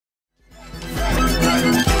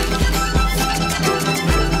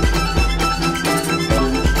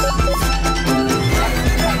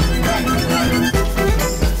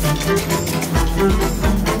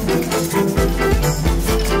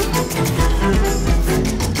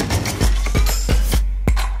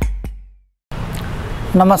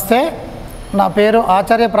నమస్తే, నా పేరు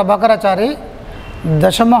ఆచార్య ప్రభాకర్ ఆచారి,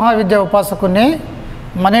 దశమహావిద్య ఉపాసకుని,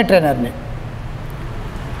 మనీ ట్రైనర్ని.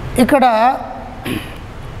 ఇక్కడ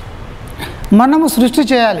మనము సృష్టి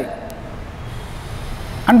చేయాలి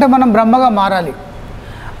అంటే మనం బ్రహ్మగా మారాలి.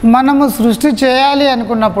 మనము సృష్టి చేయాలి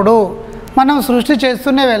అనుకున్నప్పుడు మనం సృష్టి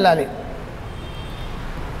చేస్తూనే వెళ్ళాలి.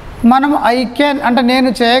 మనం ఐ క్యాన్ అంటే నేను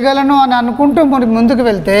చేయగలను అని అనుకుంటూ ముందుకు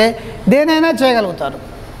వెళ్తే దేనైనా చేయగలుగుతారు.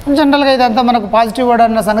 జనరల్గా ఇదంతా మనకు పాజిటివ్ వర్డ్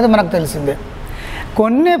అన్న సంగతి మనకు తెలిసిందే.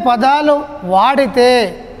 కొన్ని పదాలు వాడితే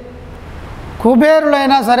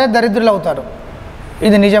కుబేరులైనా సరే దరిద్రులు అవుతారు,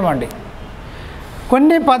 ఇది నిజమండి.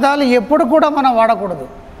 కొన్ని పదాలు ఎప్పుడు కూడా మనం వాడకూడదు,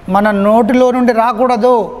 మన నోటిలో నుండి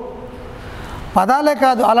రాకూడదు. పదాలే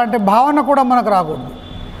కాదు, అలాంటి భావన కూడా మనకు రాకూడదు.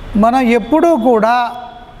 మనం ఎప్పుడూ కూడా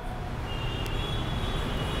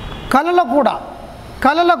కళలో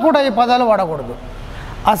కూడా ఈ పదాలు వాడకూడదు.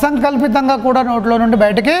 అసంకల్పితంగా కూడా నోట్లో నుండి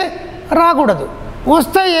బయటికి రాకూడదు.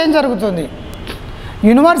 వస్తే ఏం జరుగుతుంది?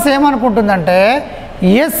 యూనివర్స్ ఏమనుకుంటుందంటే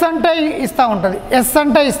ఎస్ అంటే ఇస్తూ ఉంటుంది, ఎస్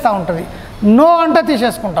అంటే ఇస్తూ ఉంటుంది, నో అంటే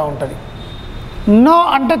తీసేసుకుంటూ ఉంటుంది, నో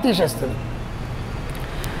అంటే తీసేస్తుంది.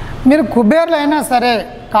 మీరు కుబేర్లు అయినా సరే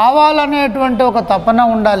కావాలనేటువంటి ఒక తపన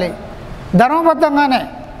ఉండాలి. ధర్మబద్ధంగానే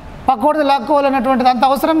పక్కోడిది లాక్కోవాలనేటువంటిది అంత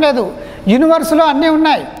అవసరం లేదు. యూనివర్స్లో అన్నీ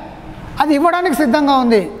ఉన్నాయి, అది ఇవ్వడానికి సిద్ధంగా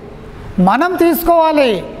ఉంది. మనం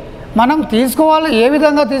తీసుకోవాలి. ఏ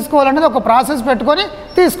విధంగా తీసుకోవాలనేది ఒక ప్రాసెస్ పెట్టుకొని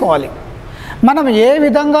తీసుకోవాలి. మనం ఏ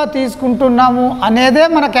విధంగా తీసుకుంటున్నాము అనేదే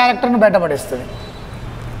మన క్యారెక్టర్ను బయటపడిస్తుంది.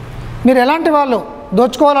 మీరు ఎలాంటి వాళ్ళు?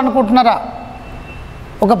 దోచుకోవాలనుకుంటున్నారా?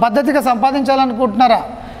 ఒక పద్ధతిగా సంపాదించాలనుకుంటున్నారా?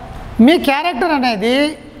 మీ క్యారెక్టర్ అనేది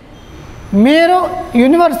మీరు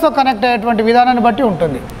యూనివర్స్తో కనెక్ట్ అయ్యేటువంటి విధానాన్ని బట్టి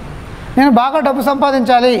ఉంటుంది. నేను బాగా డబ్బు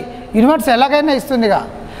సంపాదించాలి, యూనివర్స్ ఎలాగైనా ఇస్తుందిగా,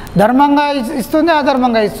 ధర్మంగా ఇస్తుంది,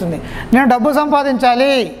 అధర్మంగా ఇస్తుంది. నేను డబ్బు సంపాదించాలి,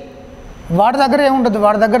 వాడి దగ్గర ఏముంటుంది,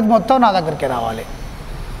 వాడి దగ్గర మొత్తం నా దగ్గరికి రావాలి.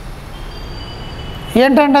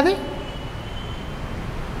 ఏంటంటే అది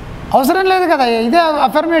అవసరం లేదు కదా. ఇదే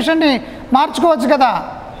అఫర్మేషన్ని మార్చుకోవచ్చు కదా.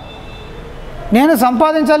 నేను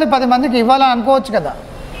సంపాదించాలి, 10 మందికి ఇవ్వాలని అనుకోవచ్చు కదా.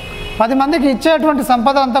 10 మందికి ఇచ్చేటువంటి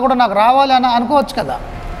సంపద అంతా కూడా నాకు రావాలి అని అనుకోవచ్చు కదా.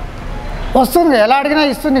 వస్తుంది, ఎలా అడిగినా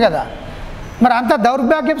ఇస్తుంది కదా. మరి అంత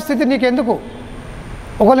దౌర్భాగ్యపు స్థితి నీకెందుకు?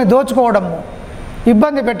 ఒకరిని దోచుకోవడము,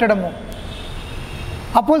 ఇబ్బంది పెట్టడము,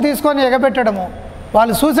 అప్పులు తీసుకొని ఎగబెట్టడము,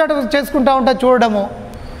 వాళ్ళు సూసైడ్ చేసుకుంటూ ఉంటే చూడడము,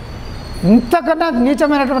 ఇంతకన్నా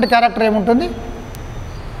నీచమైనటువంటి క్యారెక్టర్ ఏముంటుంది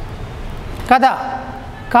కదా.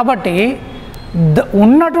 కాబట్టి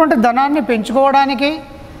ఉన్నటువంటి ధనాన్ని పెంచుకోవడానికి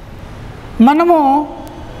మనము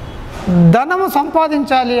ధనము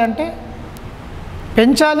సంపాదించాలి అంటే,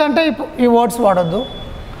 పెంచాలి అంటే ఈ వర్డ్స్ వాడొద్దు.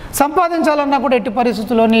 సంపాదించాలన్నా కూడా ఎట్టి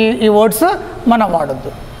పరిస్థితుల్లోని ఈ వర్డ్స్ మనం వాడొద్దు.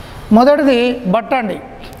 మొదటిది బట్ అండి.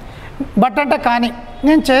 బట్ అంటే కానీ.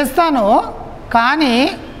 నేను చేస్తాను కానీ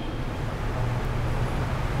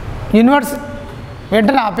యూనివర్స్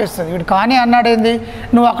వెంటనే ఆపేస్తుంది. వీడు కానీ అన్నాడేంది,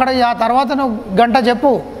 నువ్వు అక్కడ ఆ తర్వాత నువ్వు గంట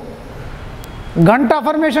చెప్పు, గంట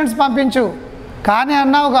అఫర్మేషన్స్ పంపించు, కానీ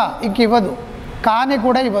అన్నావుగా ఇంక ఇవ్వదు, కానీ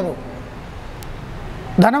కూడా ఇవ్వదు.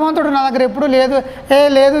 ధనవంతుడు నా దగ్గర ఎప్పుడు లేదు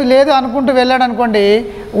లేదు లేదు అనుకుంటూ వెళ్ళాడు అనుకోండి,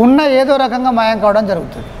 ఉన్న ఏదో రకంగా మాయం కావడం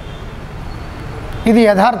జరుగుతుంది. ఇది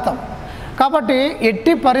యథార్థం. కాబట్టి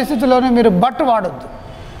ఎట్టి పరిస్థితుల్లోనూ మీరు బట్ వాడొద్దు,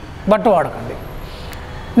 బట్ వాడకండి.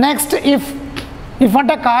 నెక్స్ట్ ఇఫ్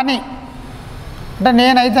అంటే కానీ. అంటే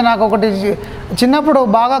నేనైతే నాకు ఒకటి చిన్నప్పుడు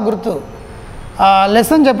బాగా గుర్తు,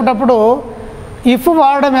 లెసన్ చెప్పేటప్పుడు ఇఫ్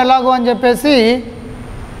వాడడం ఎలాగో అని చెప్పేసి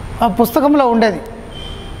ఆ పుస్తకంలో ఉండేది,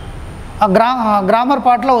 ఆ గ్రామర్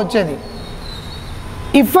పార్ట్లో వచ్చేది.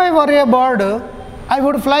 If I were A bird I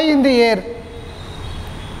would fly in the air.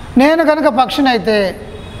 నేను కనుక పక్షినైతే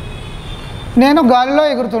నేను గాలిలో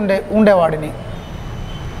ఉండేవాడిని.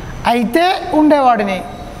 అయితే ఉండేవాడిని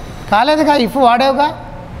కాలేదుగా. ఇఫ్ వాడేవుగా,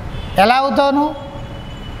 ఎలా అవుతాను?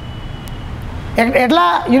 ఎట్లా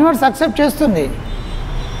యూనివర్స్ అక్సెప్ట్ చేస్తుంది?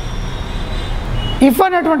 ఇఫ్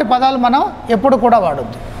అనేటువంటి పదాలు మనం ఎప్పుడు కూడా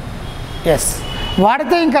వాడొద్దు. ఎస్,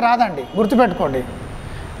 వాడితే ఇంకా రాదండి, గుర్తుపెట్టుకోండి.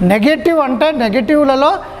 నెగటివ్ అంటే నెగటివ్లలో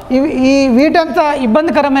వీటంత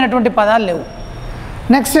ఇబ్బందికరమైనటువంటి పదాలు లేవు.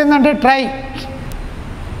 నెక్స్ట్ ఏంటంటే ట్రై.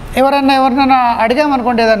 ఎవరినైనా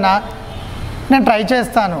అడిగామనుకోండి ఏదన్నా, నేను ట్రై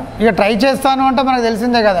చేస్తాను. ఇక ట్రై చేస్తాను అంటే మనకు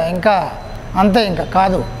తెలిసిందే కదా, ఇంకా అంతే, ఇంకా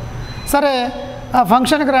కాదు. సరే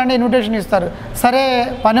ఫంక్షన్కి రండి, ఇన్విటేషన్ ఇస్తారు, సరే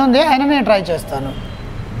పని ఉంది అయినా నేను ట్రై చేస్తాను.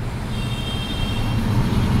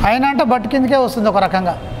 అయినా అంటే బట్ కిందకే వస్తుంది ఒక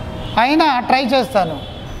రకంగా. అయినా ట్రై చేస్తాను.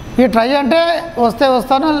 ఈ ట్రై అంటే వస్తే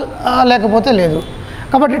వస్తాను, లేకపోతే లేదు.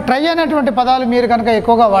 కాబట్టి ట్రై అనేటువంటి పదాలు మీరు కనుక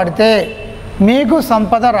ఎక్కువగా వాడితే మీకు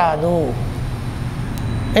సంపద రాదు,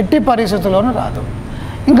 ఎట్టి పరిస్థితుల్లోనూ రాదు.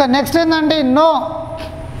 ఇంకా నెక్స్ట్ ఏంటంటే నో.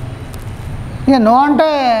 ఇక నో అంటే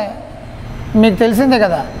మీకు తెలిసిందే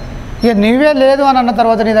కదా. ఇక నువ్వే లేదు అని అన్న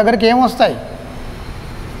తర్వాత నీ దగ్గరికి ఏమొస్తాయి?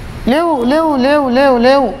 లేవు లేవు లేవు లేవు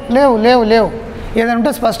లేవు లేవు లేవు లేవు. ఏదైనా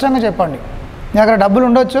ఉంటే స్పష్టంగా చెప్పండి. నీ దగ్గర డబ్బులు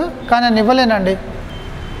ఉండొచ్చు, కానీ నేను ఇవ్వలేనండి,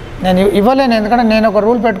 నేను ఇవ్వలేను, ఎందుకంటే నేను ఒక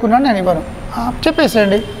రూల్ పెట్టుకున్నాను, నేను ఇవ్వను.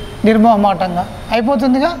 చెప్పేసేయండి నిర్మోహమాటంగా,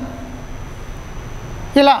 అయిపోతుందిగా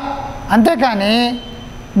ఇలా. అంతేకాని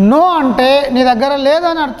నో అంటే నీ దగ్గర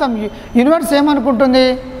లేదని అర్థం. యూనివర్స్ ఏమనుకుంటుంది?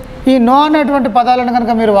 ఈ నో అనేటువంటి పదాలను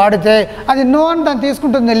కనుక మీరు వాడితే అది నో అని దాన్ని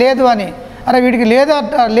తీసుకుంటుంది, లేదు అని. అరే వీడికి లేదు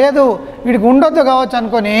లేదు, వీడికి ఉండొద్దు కావచ్చు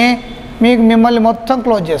అనుకొని మిమ్మల్ని మొత్తం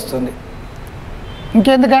క్లోజ్ చేస్తుంది.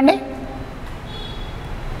 ఇంకెందుకండి,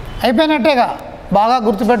 అయిపోయినట్టేగా. బాగా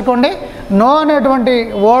గుర్తుపెట్టుకోండి, నో అనేటువంటి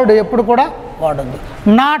వర్డ్ ఎప్పుడు కూడా వాడద్దు.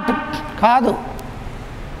 నాట్ కాదు,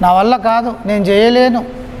 నా వల్ల కాదు, నేను చేయలేను,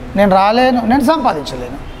 నేను రాలేను, నేను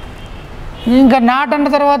సంపాదించలేను. ఇంకా నాట్ అన్న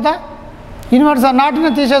తర్వాత యూనివర్స్ ఆ నాటుని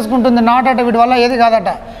తీసేసుకుంటుంది. నాట్ అట వీటి వల్ల ఏది కాదట,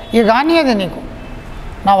 ఇక కానీ అది నీకు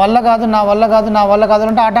నా వల్ల కాదు, నా వల్ల కాదు, నా వల్ల కాదు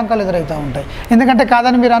అంటే ఆటంకాలు ఎదురవుతూ ఉంటాయి. ఎందుకంటే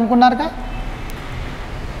కాదని మీరు అనుకున్నారుగా.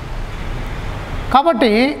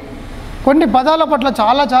 కాబట్టి కొన్ని పదాల పట్ల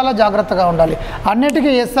చాలా చాలా జాగ్రత్తగా ఉండాలి.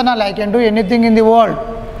 అన్నిటికీ ఎస్ అనాలి, I can do anything in the world.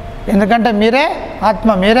 ఎందుకంటే మీరే ఆత్మ,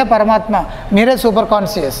 మీరే పరమాత్మ, మీరే సూపర్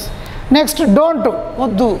కాన్షియస్. నెక్స్ట్ డోంట్,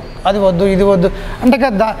 వద్దు, అది వద్దు, ఇది వద్దు అంటే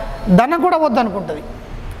ధనం కూడా వద్దు అనుకుంటుంది.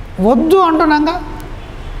 వద్దు అంటున్నాగా,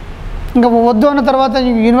 ఇంకా వద్దు అన్న తర్వాత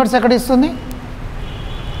యూనివర్స్ ఎక్కడ ఇస్తుంది?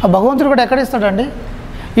 ఆ భగవంతుడు కూడా ఎక్కడ ఇస్తాడండి?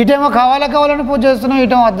 ఇటేమో కావాలని పూజ చేస్తున్నావు,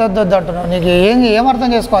 ఇటేమో వద్దు అంటున్నావు. నీకు ఏం అర్థం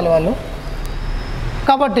చేసుకోవాలి వాళ్ళు?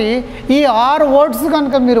 కాబట్టి ఈ 6 వర్డ్స్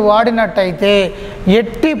కనుక మీరు వాడినట్టయితే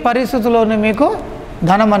ఎట్టి పరిస్థితుల్లోనూ మీకు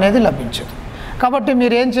ధనం అనేది లభించదు. కాబట్టి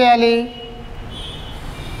మీరు ఏం చేయాలి?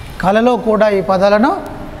 కళలో కూడా ఈ పదాలను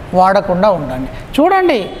వాడకుండా ఉండండి.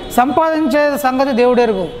 చూడండి, సంపాదించే సంగతి దేవుడు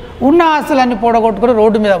ఎరుగు, ఉన్న ఆస్తులన్నీ పోడగొట్టుకుని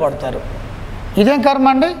రోడ్డు మీద పడతారు. ఇదేం కర్మ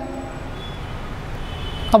అండి?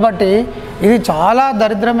 కాబట్టి ఇది చాలా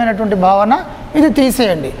దరిద్రమైనటువంటి భావన, ఇది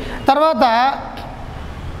తీసేయండి. తర్వాత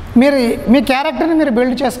మీరు మీ క్యారెక్టర్ని మీరు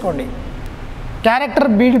బిల్డ్ చేసుకోండి. క్యారెక్టర్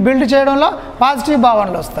బిల్డ్ చేయడంలో పాజిటివ్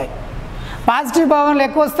భావనలు వస్తాయి. పాజిటివ్ భావనలు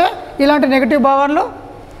ఎక్కువ వస్తే ఇలాంటి నెగిటివ్ భావనలు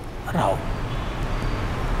రావు.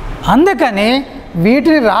 అందుకని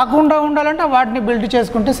వీటిని రాకుండా ఉండాలంటే వాటిని బిల్డ్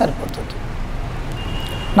చేసుకుంటే సరిపోతుంది.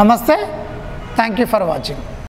 నమస్తే, థ్యాంక్ యూ ఫర్ వాచింగ్.